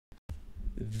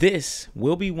This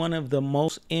will be one of the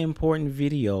most important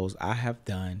videos I have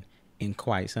done in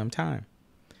quite some time.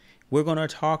 We're going to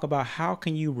talk about how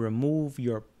can you remove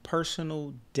your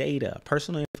personal data,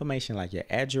 personal information like your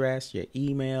address, your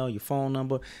email, your phone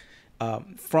number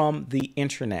from the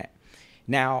internet.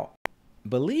 Now,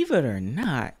 believe it or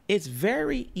not, it's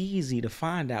very easy to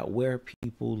find out where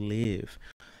people live.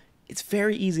 It's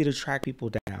very easy to track people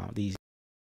down these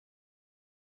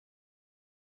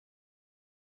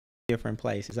different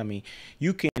places. I mean,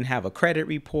 you can have a credit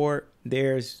report.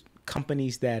 There's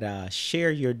companies that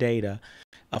share your data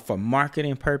for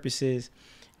marketing purposes,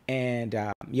 and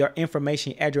your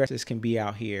information, addresses can be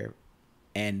out here.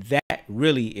 And that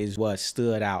really is what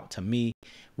stood out to me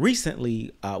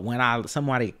recently when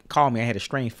somebody called me. I had a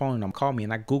strange phone number called me,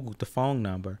 and I Googled the phone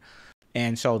number,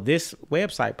 and so this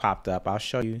website popped up. I'll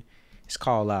show you. It's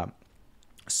called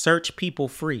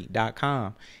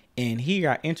searchpeoplefree.com. And here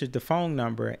I entered the phone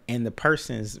number, and the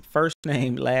person's first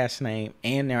name, last name,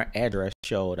 and their address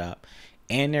showed up,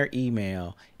 and their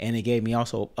email. And it gave me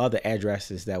also other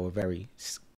addresses that were very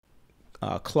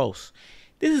close.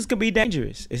 This could be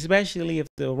dangerous, especially if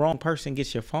the wrong person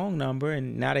gets your phone number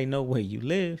and now they know where you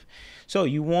live. So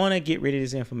you want to get rid of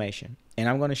this information. And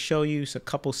I'm going to show you a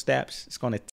couple steps. It's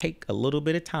going to take a little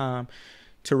bit of time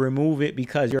to remove it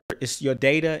because your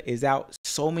data is out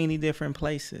so many different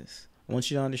places. I want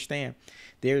you to understand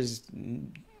there's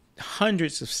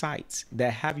hundreds of sites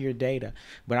that have your data,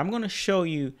 but I'm going to show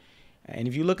you. And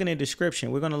if you look in the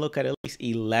description, we're going to look at least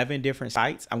 11 different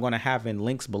sites. I'm going to have in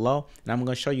links below, and I'm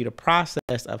going to show you the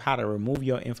process of how to remove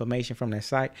your information from that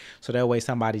site. So that way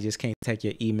somebody just can't take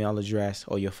your email address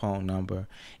or your phone number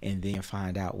and then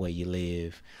find out where you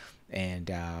live. And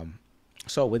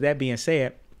so with that being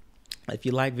said, if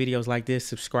you like videos like this,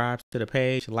 subscribe to the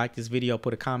page, like this video,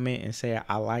 put a comment and say,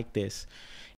 I like this.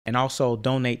 And also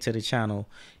donate to the channel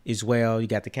as well. You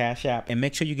got the Cash App, and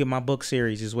make sure you get my book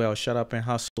series as well. Shut Up and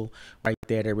Hustle right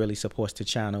there. That really supports the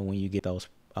channel when you get those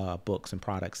books and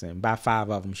products, and buy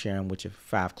 5 of them, share them with your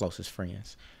 5 closest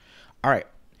friends. All right.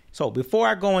 So before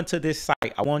I go into this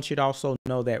site, I want you to also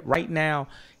know that right now,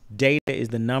 data is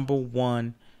the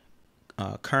 #1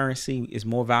 currency. Is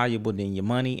more valuable than your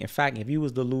money. In fact, if you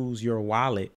was to lose your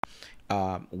wallet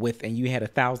and you had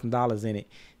 $1,000 in it,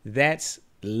 that's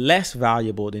less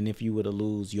valuable than if you were to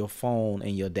lose your phone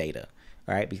and your data,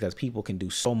 right? Because people can do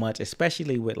so much,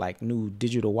 especially with like new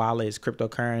digital wallets,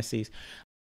 cryptocurrencies.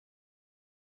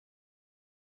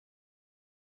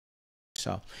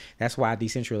 So that's why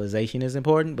decentralization is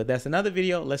important, but that's another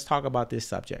video. Let's talk about this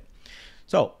subject.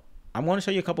 So I'm going to show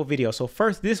you a couple videos. So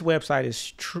first, this website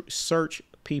is Search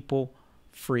People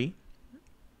Free.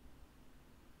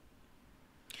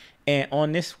 And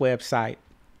on this website,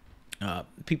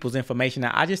 people's information. Now,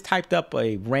 I just typed up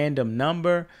a random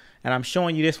number, and I'm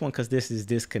showing you this one because this is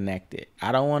disconnected.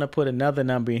 I don't want to put another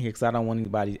number in here because I don't want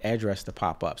anybody's address to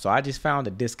pop up. So I just found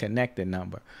a disconnected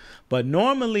number. But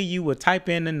normally you would type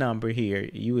in the number here.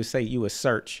 You would say, you would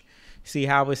search. See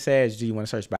how it says, do you want to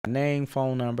search by name,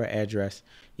 phone number, address,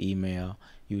 email?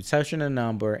 You would search in the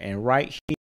number, and right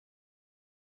here,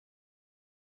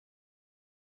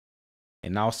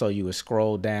 and also you would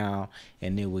scroll down,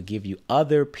 and it would give you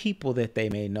other people that they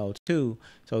may know too.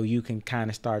 So you can kind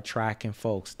of start tracking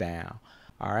folks down.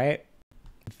 All right.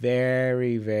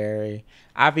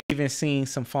 I've even seen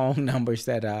some phone numbers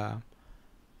that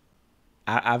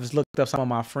I've looked up some of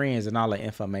my friends, and all the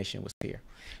information was here.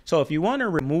 So if you want to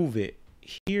remove it,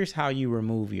 here's how you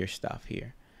remove your stuff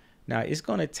here. Now it's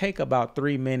going to take about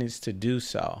 3 minutes to do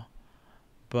so,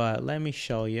 but let me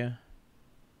show you.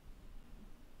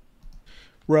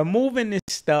 Removing this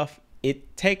stuff,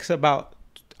 it takes about,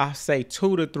 I say,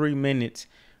 2 to 3 minutes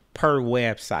per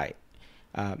website.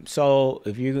 So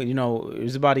if you know,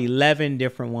 there's about 11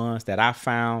 different ones that I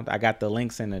found. I got the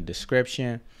links in the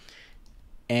description.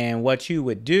 And what you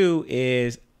would do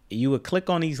is you would click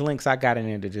on these links I got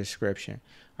in the description.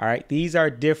 All right. These are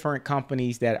different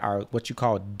companies that are what you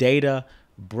call data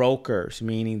brokers,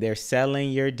 meaning they're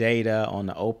selling your data on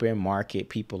the open market.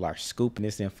 People are scooping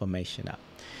this information up.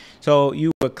 So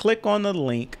you would click on the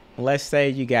link. Let's say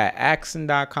you got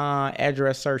Axon.com,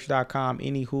 AddressSearch.com,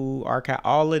 Anywho, Archive.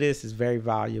 All of this is very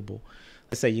valuable.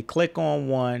 Let's say you click on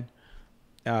one.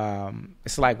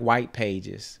 It's like white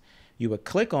pages. You would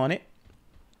click on it,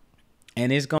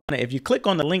 and it's going to, if you click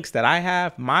on the links that I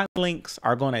have, my links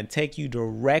are going to take you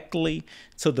directly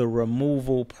to the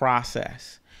removal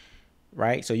process,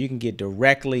 right? So you can get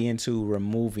directly into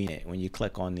removing it when you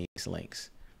click on these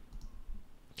links.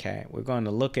 Okay, we're going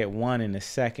to look at one in a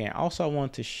second. Also, I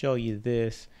want to show you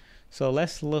this. So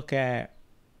let's look at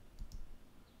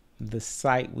the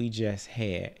site we just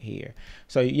had here.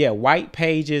 So yeah, white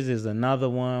pages is another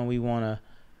one. We want to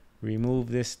remove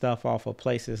this stuff off of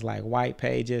places like white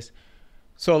pages.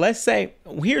 So let's say,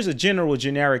 here's a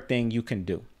generic thing you can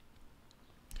do.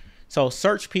 So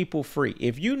search people free.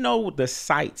 If you know the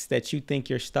sites that you think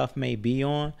your stuff may be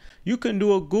on, you can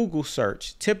do a Google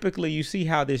search. Typically, you see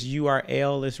how this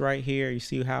URL is right here. You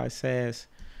see how it says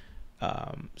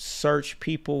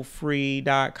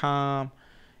searchpeoplefree.com.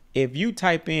 If you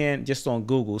type in just on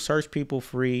Google,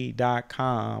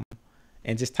 searchpeoplefree.com,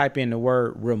 and just type in the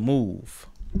word remove,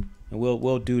 and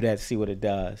we'll do that, see what it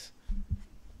does.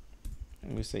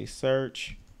 And we say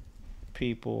search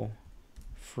people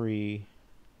free.com.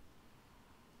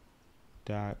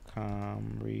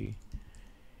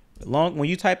 When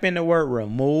you type in the word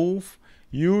remove,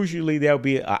 usually there'll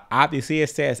be obviously it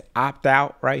says opt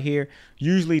out right here.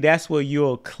 Usually that's where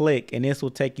you'll click, and this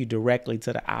will take you directly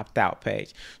to the opt out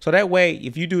page. So that way,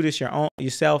 if you do this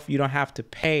yourself, you don't have to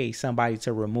pay somebody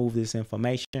to remove this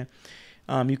information.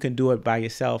 You can do it by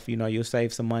yourself. You know, you'll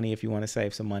save some money if you want to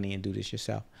save some money and do this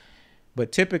yourself.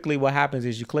 But typically what happens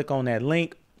is you click on that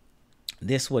link.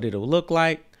 This is what it'll look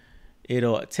like.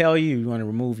 It'll tell you want to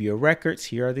remove your records.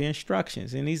 Here are the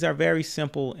instructions. And these are very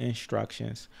simple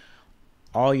instructions.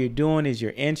 All you're doing is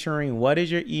you're entering what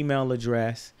is your email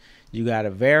address. You got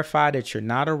to verify that you're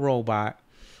not a robot.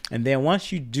 And then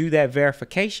once you do that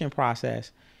verification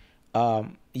process,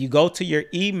 you go to your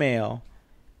email.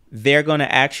 They're going to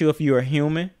ask you if you're a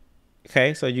human.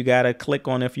 Okay, so you got to click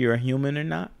on if you're a human or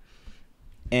not.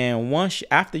 And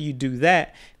after you do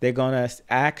that, they're going to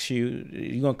ask you,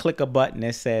 you're going to click a button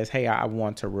that says, hey, I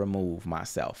want to remove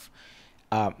myself.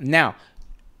 Now,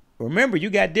 remember, you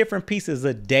got different pieces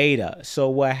of data. So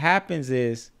what happens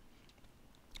is,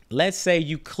 let's say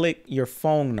you click your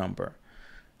phone number.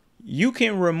 You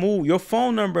can remove your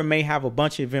phone number, may have a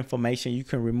bunch of information. You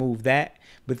can remove that.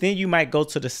 But then you might go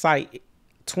to the site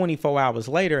 24 hours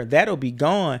later, that'll be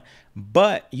gone,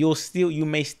 but you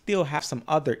may still have some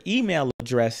other email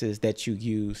addresses that you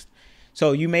used.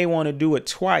 So you may want to do it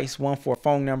twice, one for a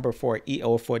phone number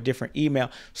or for a different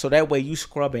email. So that way you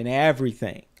scrubbing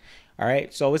everything. All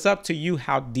right. So it's up to you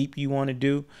how deep you want to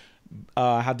do,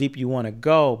 how deep you want to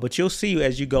go, but you'll see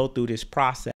as you go through this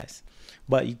process.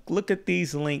 But you look at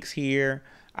these links here.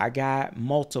 I got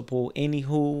multiple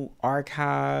Anywho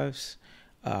archives.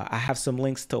 I have some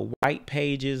links to white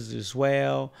pages as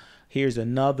well. Here's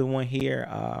another one here.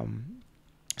 I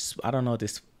don't know,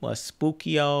 this was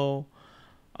Spookio,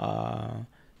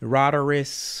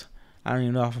 Rodaris. I don't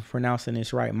even know if I'm pronouncing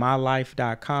this right.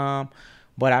 mylife.com.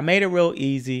 But I made it real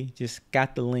easy. Just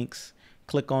got the links.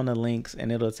 Click on the links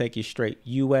and it'll take you straight.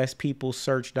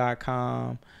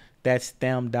 uspeoplesearch.com. That's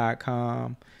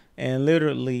them.com. And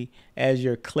literally, as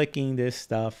you're clicking this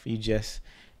stuff, you just...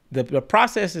 The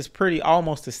process is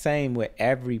almost the same with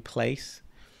every place.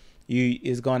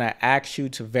 Is going to ask you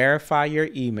to verify your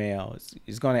email.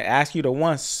 It's going to ask you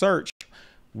to search.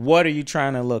 What are you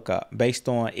trying to look up based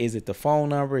on? Is it the phone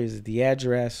number? Is it the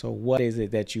address? Or what is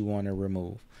it that you want to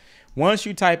remove? Once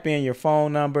you type in your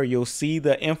phone number, you'll see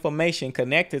the information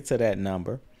connected to that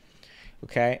number.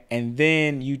 Okay. And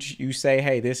then you say,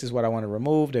 hey, this is what I want to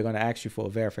remove. They're going to ask you for a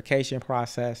verification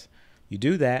process. You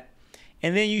do that.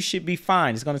 And then you should be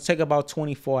fine. It's going to take about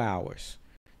 24 hours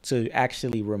to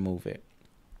actually remove it.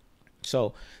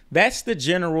 So that's the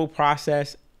general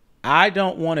process. I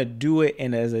don't want to do it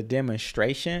as a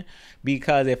demonstration,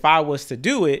 because if I was to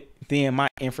do it, then my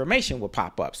information would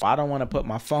pop up. So I don't want to put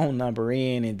my phone number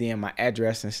in and then my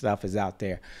address and stuff is out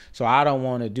there. So I don't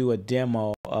want to do a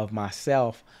demo of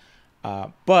myself.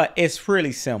 But it's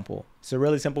really simple. It's a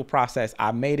really simple process.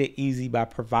 I made it easy by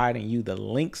providing you the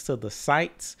links to the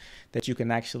sites that you can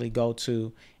actually go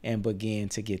to and begin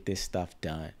to get this stuff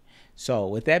done. So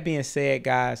with that being said,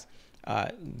 guys,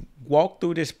 walk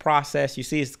through this process. You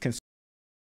see, this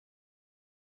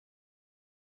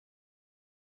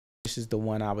is the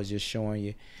one I was just showing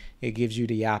you. It gives you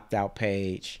the opt-out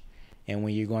page. And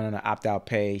when you're going on the opt-out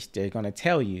page, they're going to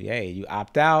tell you, hey, you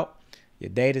opt out. Your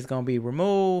data is going to be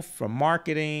removed from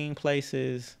marketing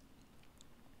places.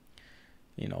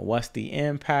 You know, what's the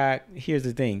impact? Here's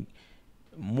the thing.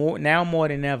 Now more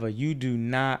than ever, you do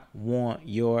not want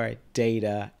your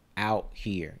data out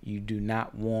here. You do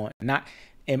not want,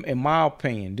 in my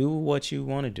opinion, do what you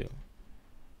want to do.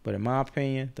 But in my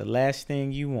opinion, the last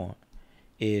thing you want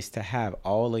is to have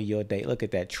all of your data. Look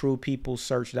at that,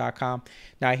 truepeoplesearch.com.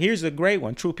 Now, here's a great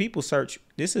one. True People Search.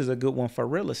 This is a good one for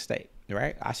real estate,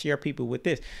 right? I share people with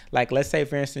this. Like, let's say,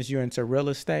 for instance, you're into real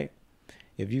estate.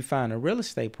 If you find a real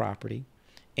estate property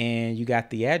and you got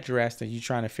the address and you're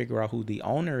trying to figure out who the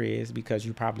owner is because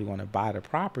you probably want to buy the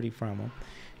property from them,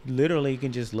 literally you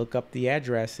can just look up the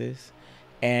addresses,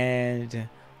 and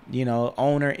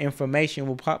owner information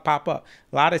will pop up.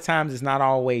 A lot of times it's not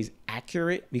always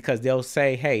accurate, because they'll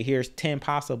say, hey, here's 10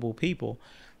 possible people,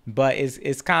 but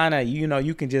it's kind of,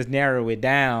 you can just narrow it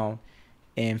down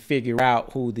and figure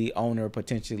out who the owner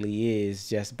potentially is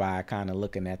just by kind of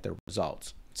looking at the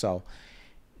results. So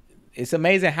it's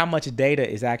amazing how much data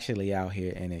is actually out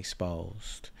here and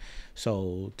exposed.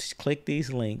 So just click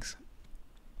these links,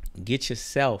 get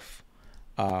yourself,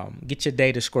 get your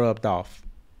data scrubbed off,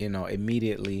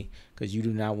 immediately, because you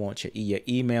do not want your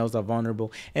emails are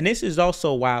vulnerable. And this is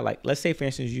also why, like, let's say for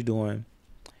instance, you're doing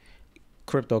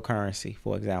cryptocurrency,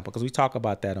 for example, because we talk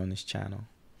about that on this channel.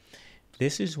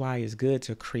 This is why it's good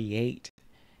to create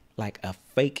like a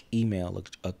fake email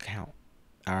account.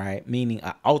 All right. Meaning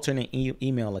an alternate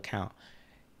email account.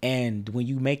 And when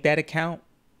you make that account,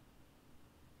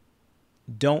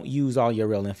 don't use all your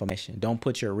real information. Don't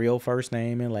put your real first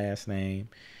name and last name.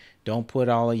 Don't put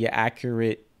all of your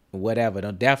accurate whatever.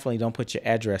 Definitely don't put your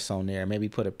address on there. Maybe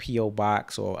put a P.O.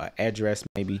 box or an address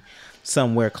maybe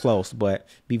somewhere close. But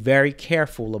be very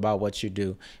careful about what you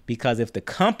do, because if the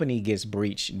company gets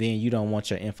breached, then you don't want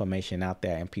your information out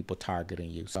there and people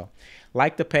targeting you. So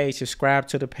like the page, subscribe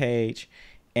to the page,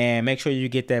 and make sure you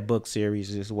get that book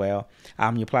series as well.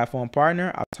 I'm your platform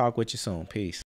partner. I'll talk with you soon. Peace.